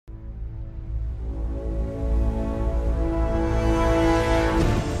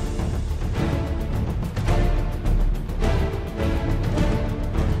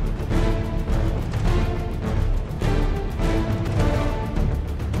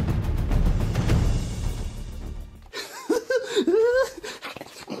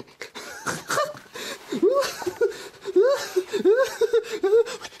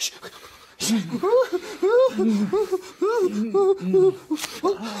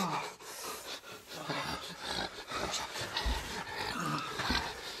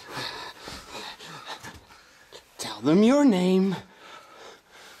Tell them your name.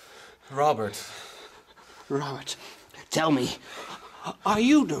 Robert. Robert, tell me, are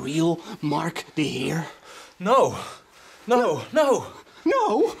you the real Mark de Heer? No. No, no.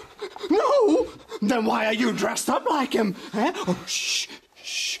 No? No? Then why are you dressed up like him? Huh? Oh, shh,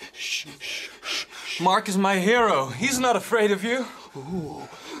 shh, shh, shh, shh. Mark is my hero. He's not afraid of you. Ooh,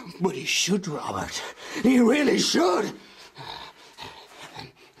 but he should, Robert. He really should.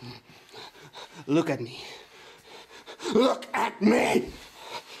 Look at me. Look at me!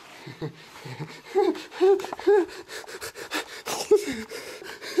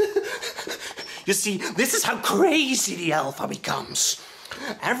 You see, this is how crazy the Alpha becomes.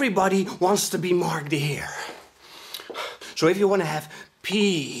 Everybody wants to be Mark de Heer. So if you want to have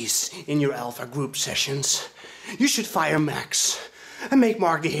peace in your Alpha group sessions, you should fire Max and make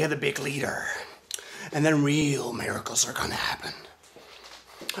Mark de Heer the big leader. And then real miracles are gonna happen.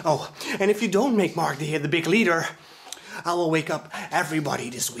 Oh, and if you don't make Mark de Heer the big leader, I will wake up everybody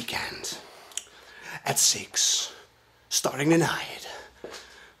this weekend at 6, starting the night.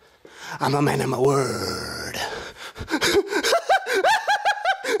 I'm a man of my word.